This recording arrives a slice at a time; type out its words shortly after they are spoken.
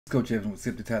Coach Evans with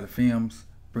Sip the Tally Films,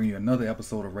 bringing you another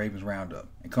episode of Ravens Roundup.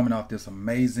 And coming off this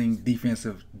amazing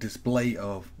defensive display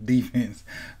of defense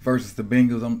versus the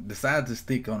Bengals, I'm decided to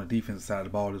stick on the defensive side of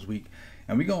the ball this week.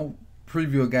 And we're going to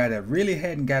preview a guy that really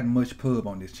hadn't gotten much pub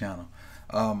on this channel.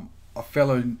 A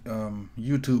fellow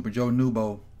YouTuber, Joe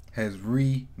Nubo, has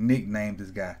re-nicknamed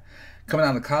this guy. Coming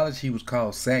out of college, he was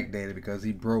called Sack Daddy because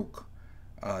he broke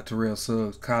Terrell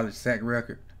Suggs' college sack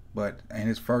record. But in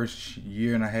his first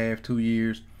year and a half, 2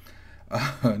 years,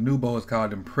 Nubo has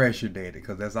called him Pressure Daddy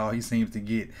because that's all he seems to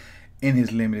get in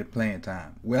his limited playing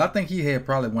time. Well, I think he had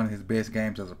probably one of his best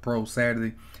games as a pro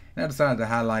Saturday, and I decided to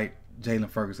highlight Jaylon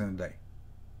Ferguson today.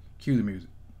 Cue the music.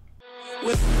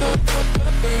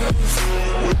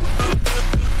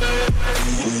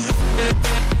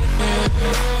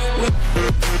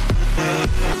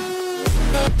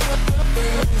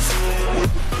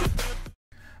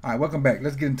 Alright, welcome back.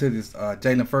 Let's get into this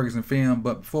Jaylon Ferguson film,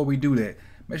 but before we do that,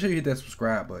 make sure you hit that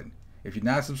subscribe button. If you're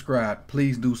not subscribed,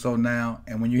 please do so now,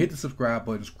 and when you hit the subscribe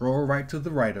button, scroll right to the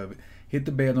right of it, hit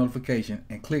the bell notification,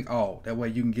 and click all. That way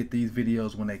you can get these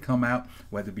videos when they come out,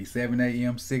 whether it be 7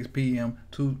 a.m., 6 p.m.,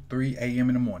 2, 3 a.m.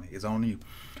 in the morning. It's on you.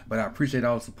 But I appreciate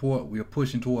all the support. We are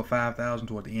pushing toward 5,000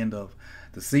 toward the end of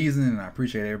the season, and I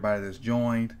appreciate everybody that's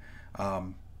joined,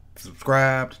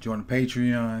 subscribed, joined the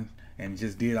Patreon, and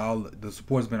just did all the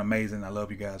support's been amazing. I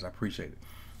love you guys. I appreciate it.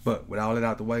 But with all that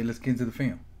out the way, let's get into the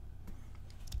film.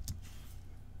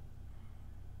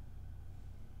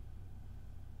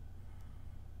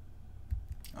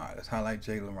 All right, let's highlight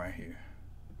Jaylon right here.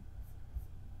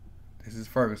 This is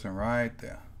Ferguson right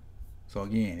there. So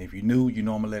again, if you're new, you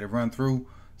know I'm gonna let it run through,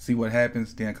 see what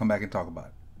happens, then come back and talk about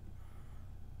it.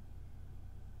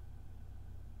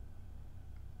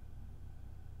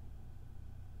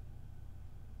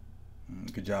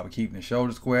 Good job of keeping the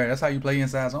shoulder square. That's how you play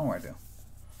inside zone right there.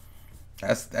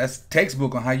 That's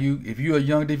textbook on how you. If you're a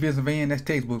young defensive end, that's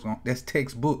textbook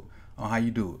on how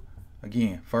you do it.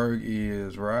 Again, Ferg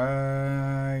is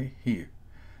right here.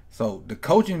 So the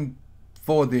coaching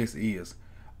for this is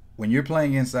when you're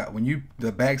playing inside,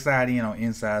 the backside in on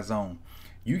inside zone,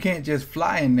 you can't just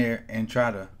fly in there and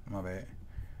try to. My bad.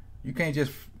 You can't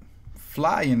just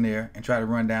fly in there and try to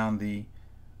run down the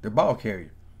ball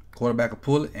carrier. Quarterback will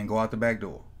pull it and go out the back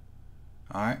door.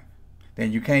 All right.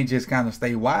 Then you can't just kind of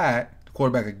stay wide. The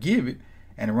quarterback will give it,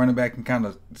 and the running back can kind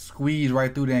of squeeze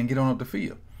right through there and get on up the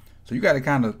field. So you got to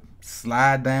kind of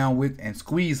slide down with and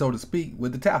squeeze, so to speak,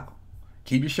 with the tackle.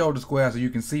 Keep your shoulder square so you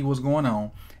can see what's going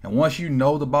on. And once you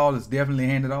know the ball is definitely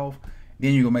handed off,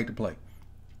 then you're going to make the play.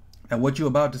 And what you're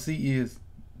about to see is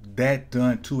that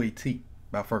done to a T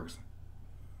by Ferguson.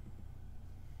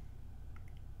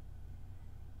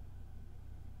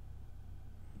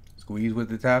 Squeeze with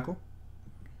the tackle,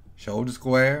 shoulder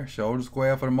square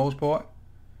for the most part.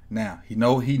 Now he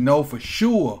know for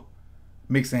sure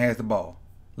Mixon has the ball.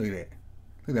 Look at that.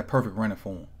 Look at that perfect running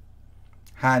form.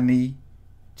 High knee,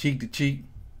 cheek to cheek.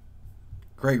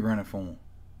 Great running form.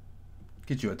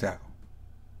 Get you a tackle.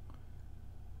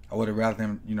 I would have rather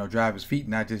him, drive his feet,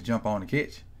 not just jump on the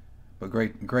catch. But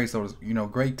great, so to,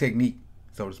 great technique,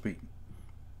 so to speak.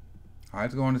 All right,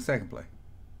 let's go on to the second play.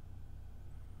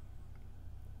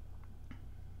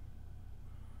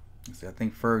 See, I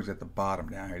think Ferg's at the bottom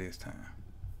down here this time.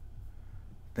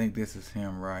 I think this is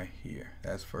him right here.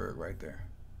 That's Ferg right there.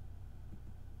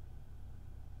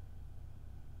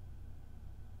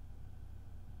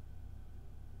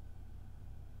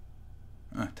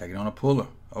 Take it on a puller.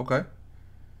 Okay.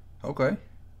 Okay.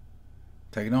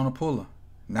 Take it on a puller.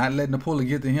 Not letting the puller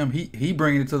get to him. He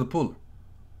bringing it to the puller.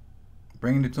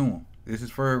 Bringing it to him. This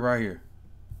is Ferg right here.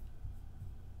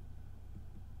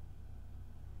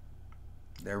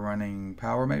 They're running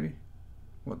power, maybe?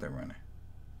 What they're running?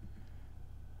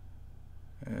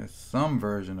 It's some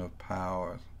version of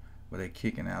power, but they're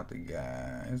kicking out the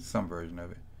guy. It's some version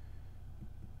of it.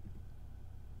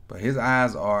 But his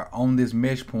eyes are on this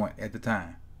mesh point at the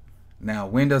time. Now,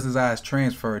 when does his eyes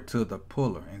transfer to the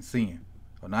puller and see him?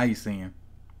 So now you see him.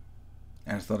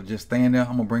 And instead of just staying there,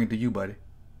 I'm going to bring it to you, buddy.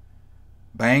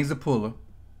 Bangs the puller,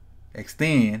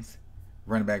 extends,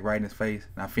 running back right in his face.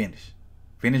 Now finish.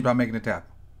 Finish by making the tackle.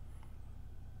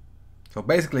 So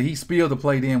basically, he spilled the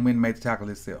play, then went and made the tackle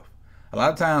himself. A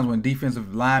lot of times when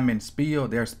defensive linemen spill,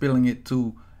 they're spilling it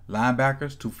to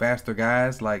linebackers, to faster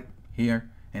guys like here.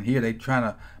 And here they're trying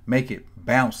to make it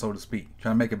bounce, so to speak.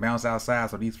 Trying to make it bounce outside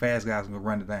so these fast guys can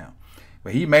run it down.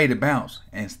 But he made it bounce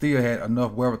and still had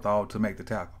enough wherewithal to make the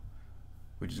tackle,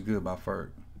 which is good by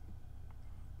Ferg.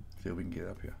 See if we can get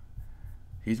up here.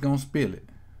 He's going to spill it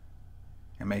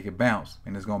and make it bounce,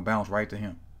 and it's going to bounce right to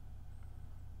him.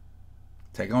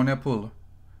 Take on that puller.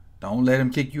 Don't let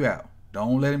him kick you out.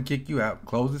 Don't let him kick you out.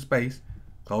 Close the space.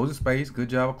 Close the space. Good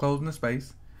job of closing the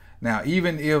space. Now,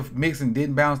 even if Mixon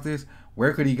didn't bounce this,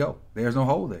 where could he go? There's no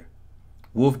hole there.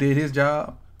 Wolf did his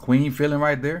job. Queen filling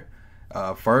right there.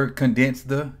 Ferg condensed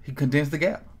the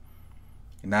gap.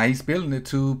 And now he's spilling it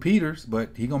to Peters, but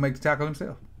he gonna make the tackle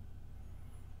himself.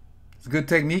 It's a good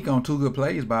technique on 2 good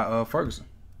plays by Ferguson.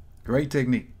 Great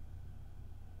technique.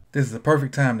 This is the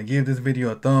perfect time to give this video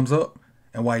a thumbs up.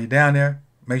 And while you're down there,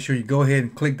 make sure you go ahead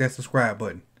and click that subscribe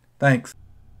button. Thanks.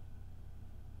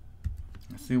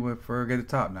 Let's see what Ferg at the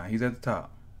top now. He's at the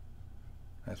top.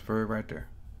 That's Ferg right there.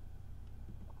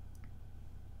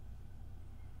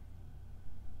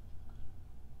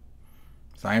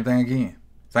 Same thing again.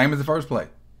 Same as the first play.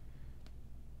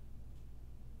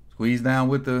 Squeeze down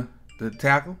with the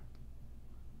tackle.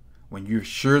 When you're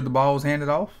sure the ball is handed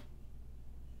off.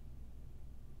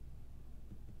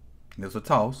 There's a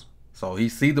toss. So he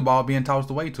see the ball being tossed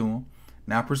away to him.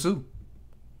 Now pursue.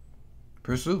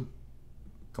 Pursue.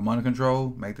 Come under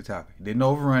control. Make the tackle. He didn't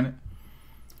overrun it.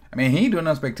 I mean, he ain't doing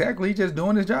nothing spectacular. He's just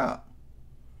doing his job.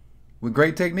 With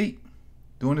great technique.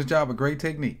 Doing his job with great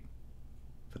technique.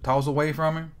 The toss away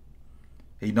from him.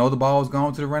 He know the ball is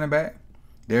going to the running back.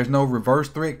 There's no reverse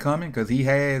threat coming because he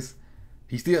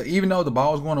still, even though the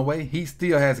ball is going away, he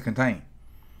still has to contain.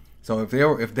 So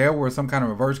if there were some kind of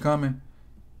reverse coming,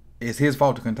 it's his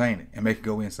fault to contain it and make it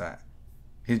go inside.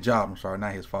 His job, I'm sorry,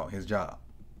 not his fault, his job.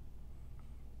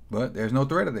 But there's no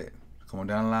threat of that. Come on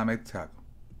down the line, make the tackle.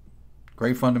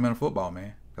 Great fundamental football,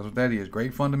 man. That's what that is.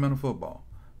 Great fundamental football.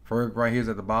 Ferg right here is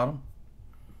at the bottom.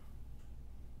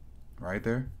 Right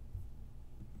there.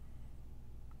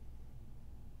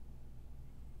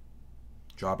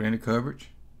 Drop it into coverage.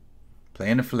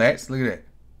 Playing the flats. Look at that.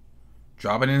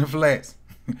 Drop it in the flats.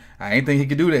 I ain't think he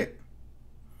could do that.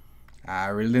 I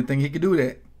really didn't think he could do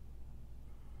that.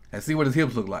 Let's see what his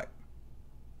hips look like.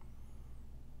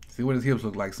 See what his hips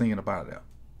look like singing up out of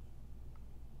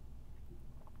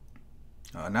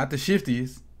there. Not the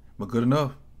shiftiest, but good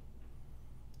enough.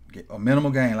 Get a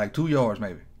minimal gain, like 2 yards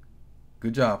maybe.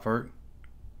 Good job, Ferg.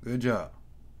 Good job.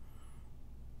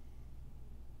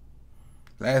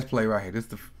 Last play right here.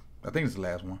 I think it's the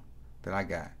last one that I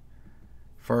got.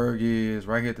 Ferg is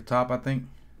right here at the top, I think.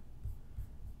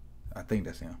 I think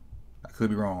that's him. I could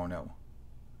be wrong on that one.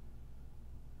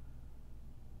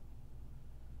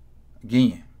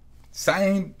 Again,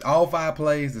 same, all 5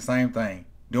 plays, the same thing.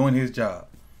 Doing his job.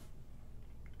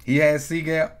 He has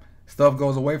C-gap. Stuff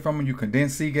goes away from him. You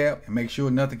condense C-gap and make sure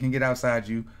nothing can get outside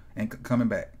you and coming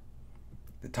back.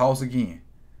 The toss again.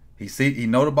 He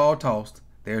know the ball tossed.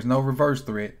 There's no reverse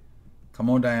threat. Come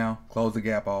on down. Close the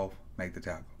gap off. Make the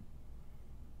tackle.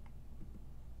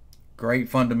 Great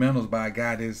fundamentals by a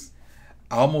guy that's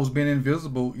almost been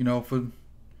invisible, you know, for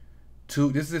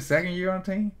 2. This is his 2nd year on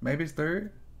the team. Maybe his 3rd.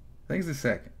 I think it's his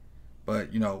 2nd.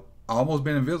 But, you know, almost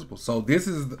been invisible. So this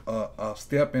is a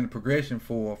step in progression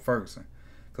for Ferguson.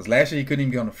 Because last year he couldn't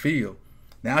even get on the field.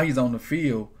 Now he's on the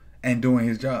field and doing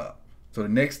his job. So the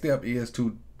next step is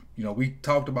to, you know, we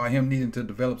talked about him needing to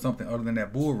develop something other than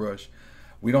that bull rush.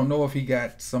 We don't know if he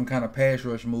got some kind of pass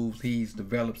rush moves he's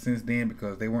developed since then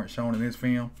because they weren't shown in this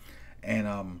film.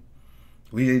 And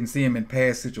we didn't see him in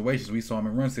pass situations. We saw him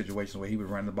in run situations where he was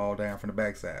running the ball down from the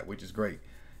backside, which is great.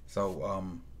 So,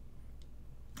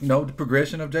 you know, the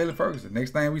progression of Jaylon Ferguson.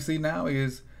 Next thing we see now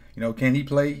is, you know, can he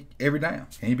play every down?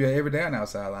 Can he be an every down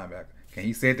outside linebacker? Can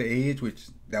he set the edge, which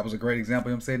that was a great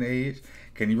example of him setting the edge.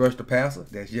 Can he rush the passer?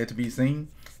 That's yet to be seen.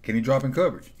 Can he drop in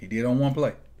coverage? He did on 1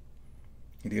 play.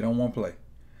 He did on 1 play.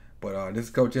 But this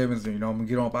is Coach Evans. You know, I'm going to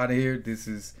get on up out of here. This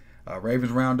is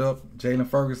Ravens Roundup. Jaylon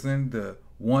Ferguson, the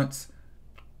once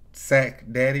sack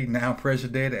daddy, now pressure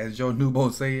daddy, as Joe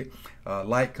Nubo said.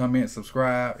 Like, comment,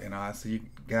 subscribe, and I'll see you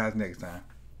guys next time.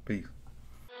 Peace.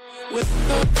 With